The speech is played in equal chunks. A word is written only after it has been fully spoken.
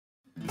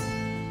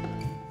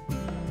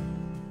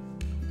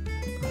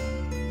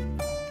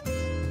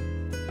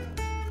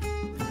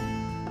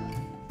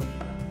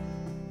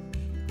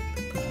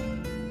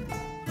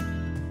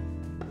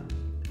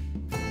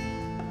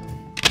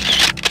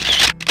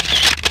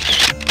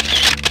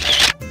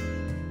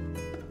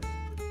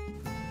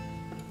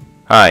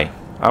Hi,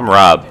 I'm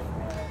Rob.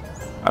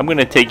 I'm going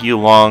to take you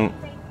along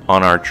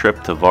on our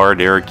trip to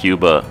Varadero,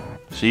 Cuba,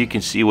 so you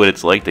can see what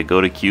it's like to go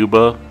to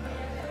Cuba,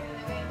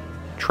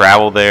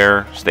 travel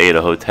there, stay at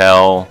a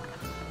hotel,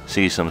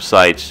 see some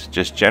sights,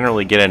 just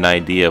generally get an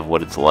idea of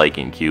what it's like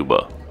in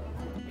Cuba.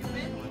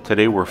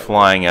 Today we're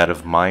flying out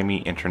of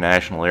Miami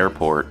International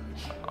Airport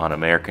on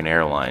American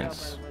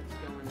Airlines.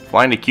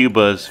 Flying to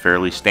Cuba is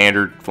fairly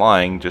standard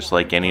flying, just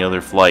like any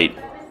other flight.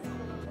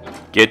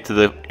 Get to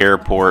the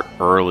airport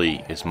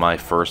early is my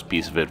first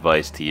piece of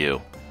advice to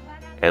you.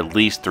 At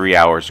least 3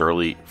 hours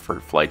early for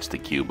flights to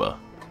Cuba.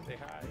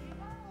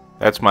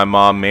 That's my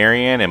mom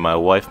Marianne and my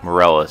wife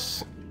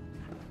Morellis.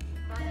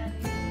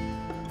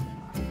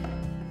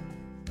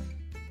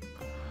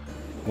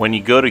 When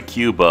you go to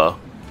Cuba,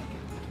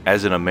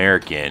 as an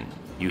American,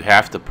 you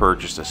have to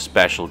purchase a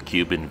special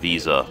Cuban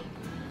visa.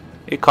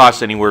 It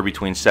costs anywhere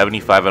between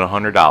 $75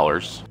 and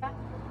 $100.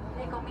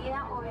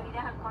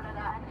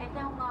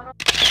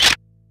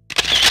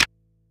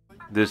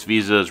 This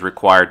visa is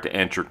required to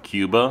enter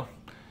Cuba.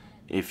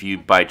 If you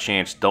by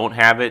chance don't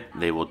have it,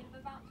 they will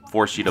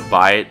force you to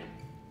buy it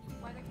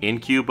in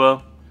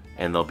Cuba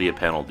and there'll be a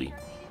penalty.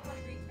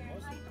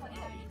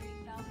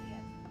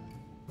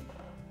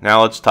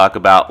 Now let's talk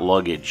about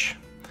luggage.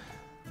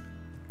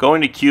 Going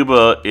to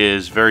Cuba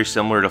is very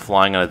similar to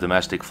flying on a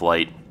domestic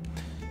flight.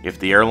 If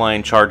the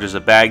airline charges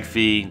a bag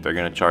fee, they're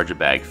going to charge a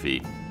bag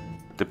fee.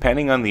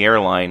 Depending on the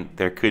airline,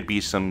 there could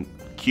be some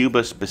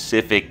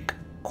Cuba-specific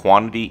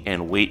quantity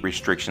and weight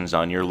restrictions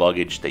on your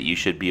luggage that you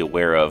should be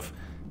aware of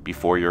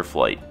before your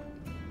flight.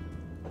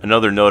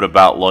 Another note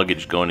about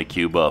luggage going to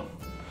Cuba.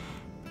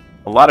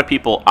 A lot of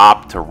people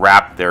opt to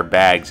wrap their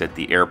bags at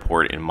the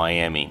airport in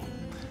Miami.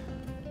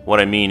 What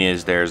I mean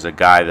is there's a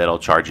guy that'll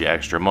charge you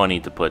extra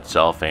money to put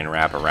cellophane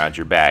wrap around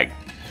your bag.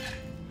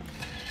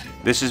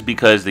 This is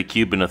because the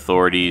Cuban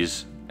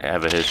authorities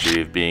have a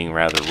history of being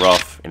rather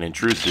rough and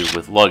intrusive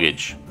with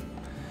luggage.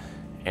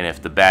 And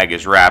if the bag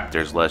is wrapped,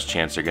 there's less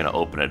chance they're going to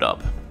open it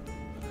up.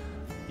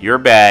 Your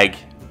bag,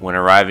 when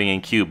arriving in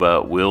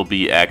Cuba, will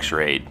be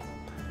x-rayed.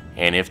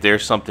 And if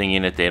there's something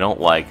in it they don't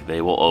like,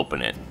 they will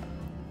open it.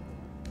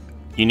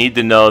 You need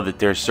to know that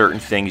there's certain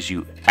things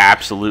you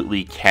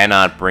absolutely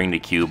cannot bring to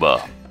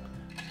Cuba.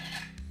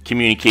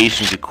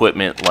 Communications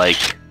equipment like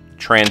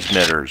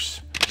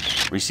transmitters,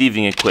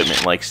 receiving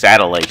equipment like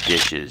satellite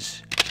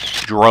dishes,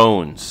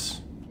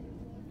 drones.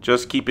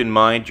 Just keep in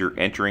mind you're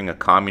entering a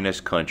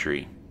communist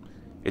country.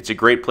 It's a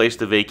great place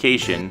to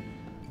vacation,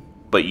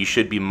 but you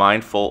should be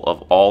mindful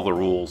of all the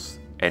rules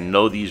and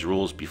know these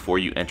rules before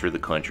you enter the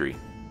country.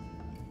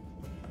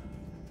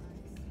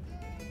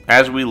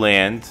 As we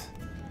land,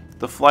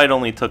 the flight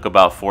only took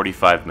about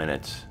 45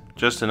 minutes,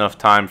 just enough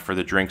time for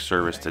the drink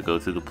service to go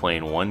through the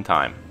plane one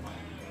time.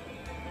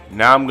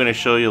 Now I'm going to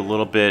show you a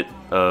little bit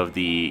of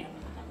the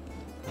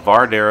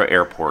Varadero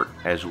Airport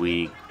as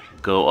we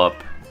go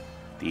up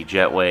the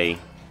jetway,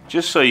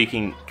 just so you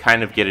can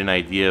kind of get an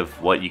idea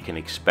of what you can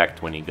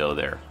expect when you go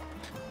there.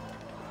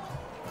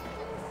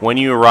 When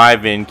you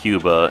arrive in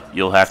Cuba,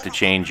 you'll have to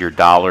change your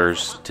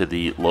dollars to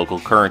the local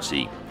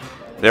currency.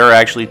 There are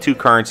actually two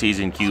currencies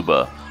in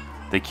Cuba,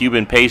 the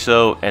Cuban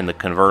peso and the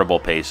convertible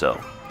peso.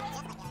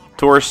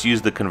 Tourists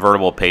use the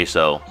convertible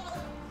peso.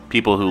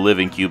 People who live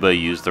in Cuba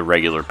use the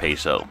regular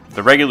peso.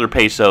 The regular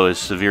peso is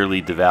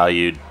severely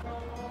devalued.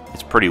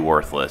 It's pretty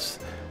worthless.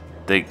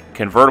 The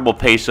convertible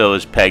peso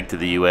is pegged to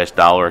the US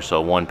dollar, so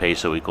 1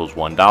 peso equals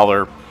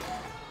 $1.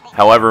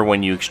 However,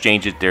 when you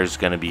exchange it, there's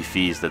going to be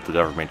fees that the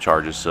government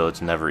charges, so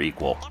it's never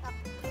equal.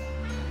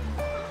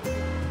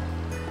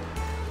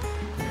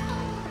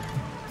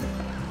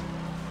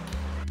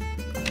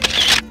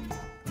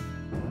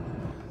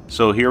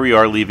 So here we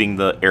are leaving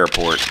the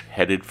airport,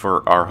 headed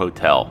for our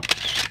hotel.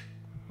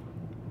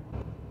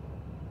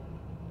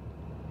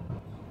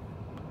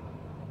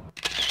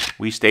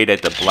 We stayed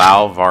at the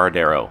Blau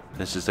Varadero.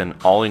 This is an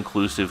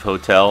all-inclusive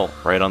hotel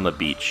right on the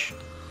beach.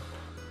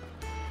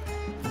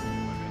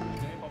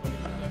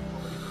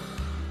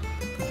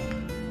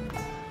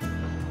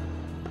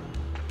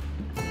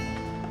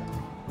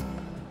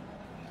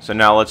 So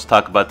now let's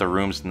talk about the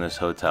rooms in this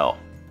hotel.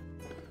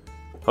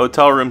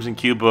 Hotel rooms in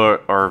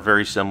Cuba are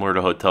very similar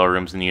to hotel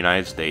rooms in the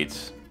United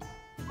States.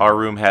 Our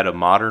room had a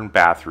modern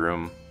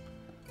bathroom.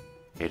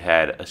 It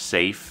had a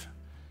safe.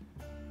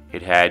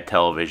 It had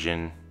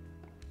television.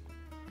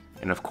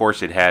 And of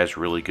course it has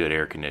really good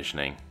air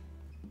conditioning.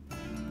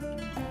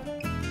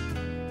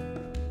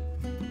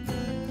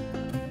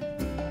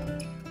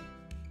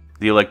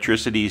 The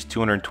electricity is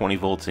 220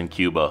 volts in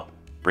Cuba.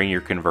 Bring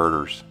your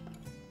converters.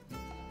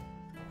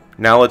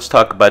 Now let's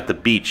talk about the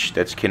beach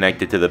that's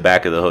connected to the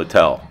back of the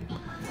hotel.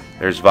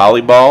 There's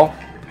volleyball.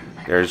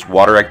 There's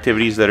water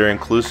activities that are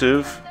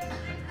inclusive.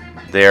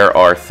 There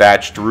are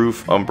thatched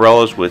roof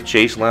umbrellas with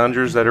chase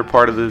loungers that are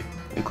part of the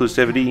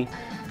inclusivity.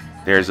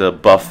 There's a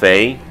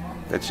buffet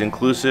that's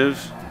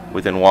inclusive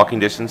within walking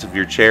distance of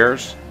your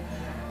chairs.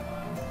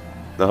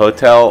 The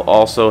hotel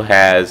also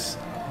has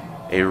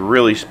a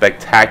really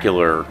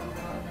spectacular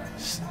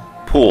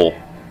pool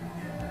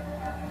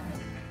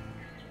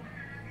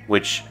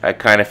which I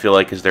kind of feel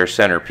like is their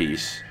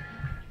centerpiece.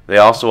 They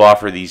also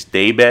offer these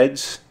day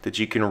beds that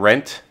you can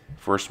rent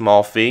for a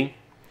small fee.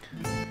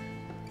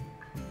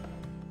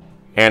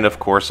 And of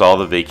course all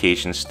the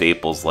vacation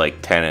staples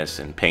like tennis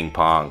and ping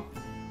pong.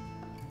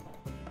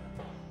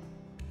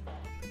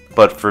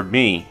 But for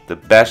me, the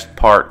best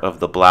part of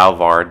the Blau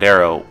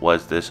Varadero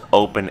was this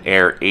open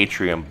air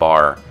atrium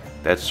bar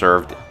that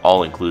served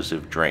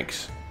all-inclusive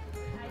drinks.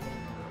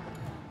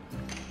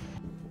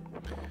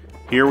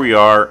 Here we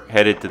are,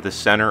 headed to the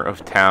center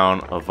of town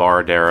of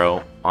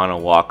Varadero on a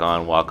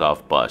walk-on,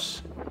 walk-off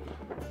bus.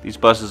 These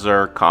buses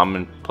are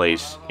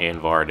commonplace in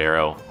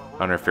Varadero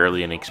and are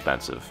fairly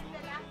inexpensive.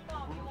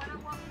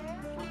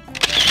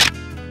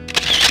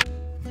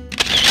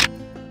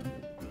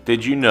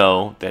 Did you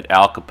know that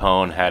Al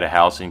Capone had a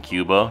house in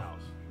Cuba?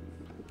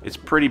 It's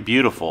pretty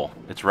beautiful.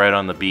 It's right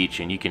on the beach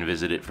and you can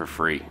visit it for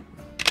free.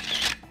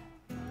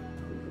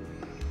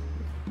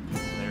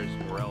 There's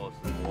Morelos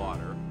in the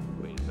water.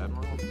 Wait, is that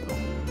Morelos? No.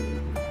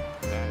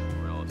 That's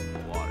Morelos in the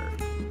water.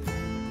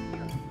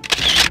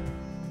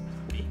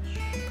 Beach.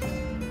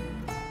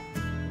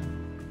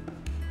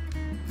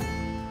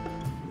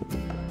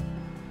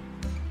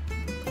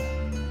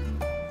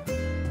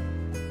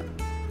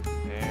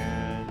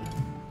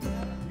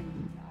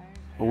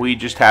 We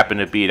just happened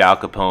to be at Al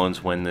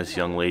Capone's when this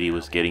young lady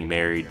was getting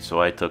married,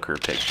 so I took her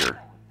picture.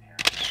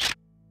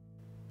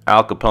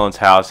 Al Capone's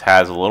house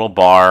has a little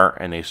bar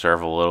and they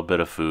serve a little bit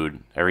of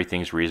food.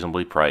 Everything's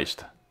reasonably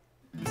priced.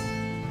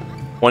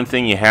 One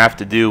thing you have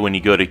to do when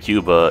you go to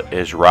Cuba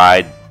is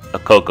ride a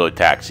Coco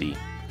taxi.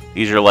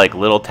 These are like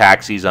little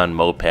taxis on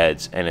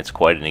mopeds and it's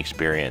quite an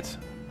experience.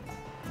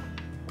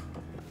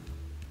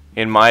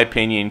 In my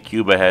opinion,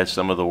 Cuba has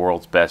some of the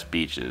world's best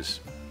beaches.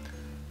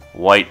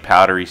 White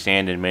powdery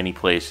sand in many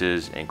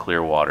places, and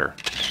clear water.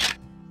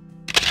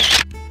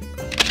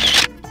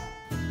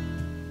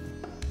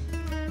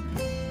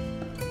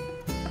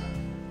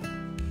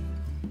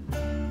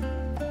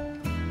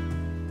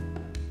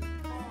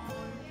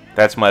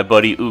 That's my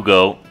buddy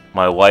Hugo,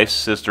 my wife's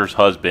sister's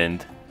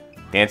husband,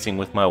 dancing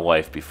with my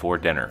wife before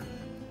dinner.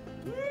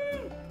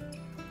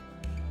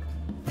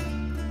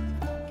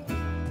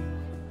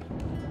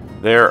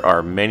 There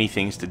are many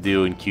things to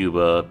do in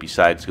Cuba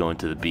besides going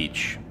to the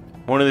beach.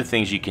 One of the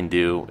things you can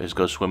do is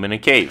go swim in a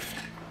cave.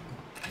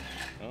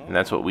 And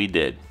that's what we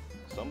did.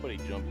 Somebody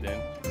jumped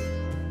in.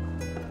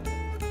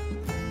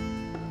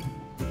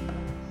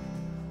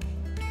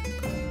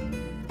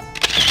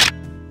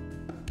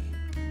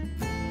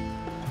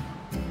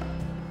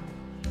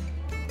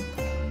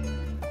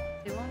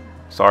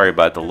 Sorry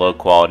about the low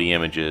quality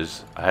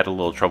images. I had a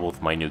little trouble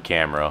with my new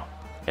camera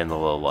and the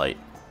low light.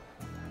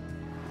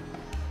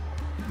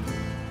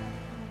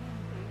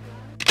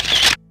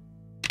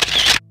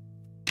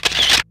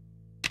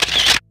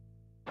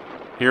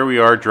 Here we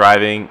are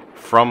driving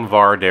from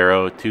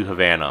Varadero to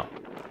Havana.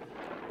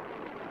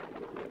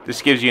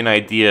 This gives you an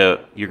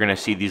idea. You're going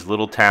to see these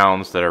little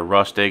towns that are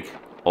rustic,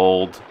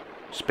 old,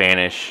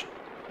 Spanish,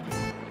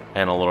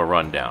 and a little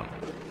rundown.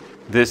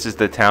 This is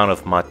the town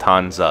of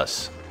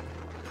Matanzas.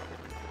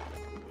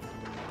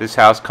 This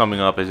house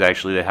coming up is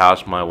actually the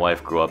house my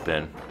wife grew up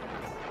in.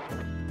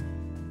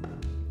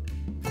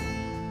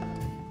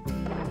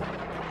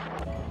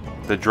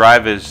 The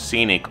drive is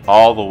scenic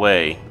all the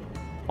way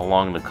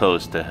along the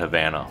coast to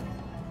Havana.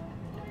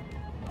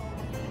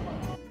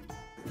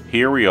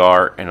 Here we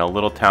are in a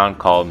little town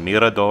called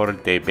Mirador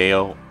de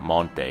Bello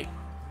Monte.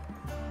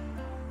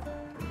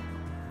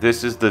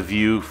 This is the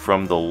view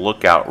from the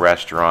Lookout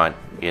restaurant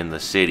in the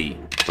city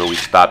where we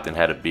stopped and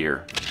had a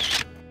beer.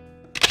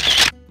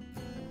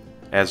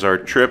 As our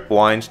trip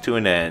winds to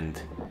an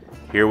end,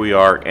 here we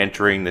are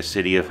entering the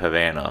city of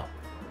Havana.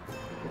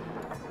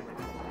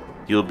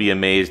 You'll be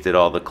amazed at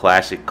all the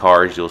classic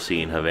cars you'll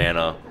see in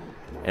Havana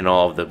and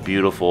all of the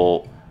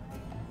beautiful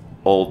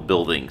old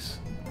buildings.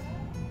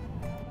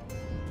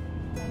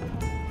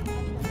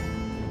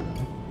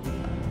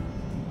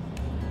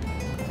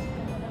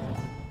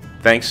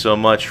 Thanks so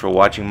much for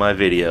watching my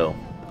video.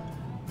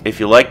 If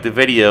you liked the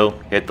video,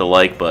 hit the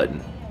like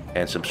button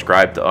and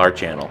subscribe to our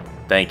channel.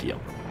 Thank you.